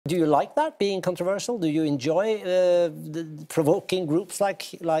Do you like that, being controversial? Do you enjoy provoking groups like?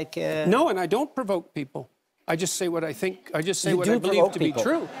 No, and I don't provoke people. I just say what I think. I just say what I believe to be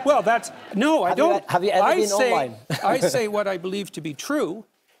true. Well, that's no, I don't. Have you ever been online? I say what I believe to be true,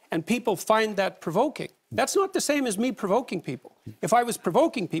 and people find that provoking. That's not the same as me provoking people. If I was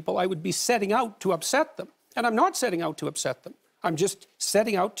provoking people, I would be setting out to upset them, and I'm not setting out to upset them. I'm just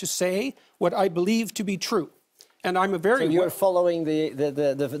setting out to say what I believe to be true. And I'm a very... So you're following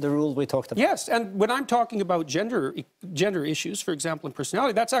the rule we talked about? Yes, and when I'm talking about gender issues, for example, in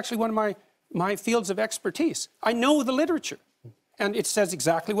personality, that's actually one of my fields of expertise. I know the literature, and it says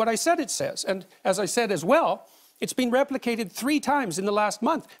exactly what I said it says. And as I said as well, it's been replicated 3 times in the last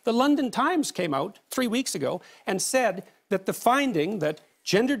month. The London Times came out 3 weeks ago and said that the finding that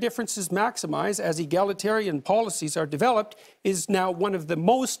gender differences maximize as egalitarian policies are developed is now one of the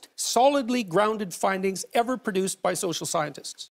most solidly grounded findings ever produced by social scientists.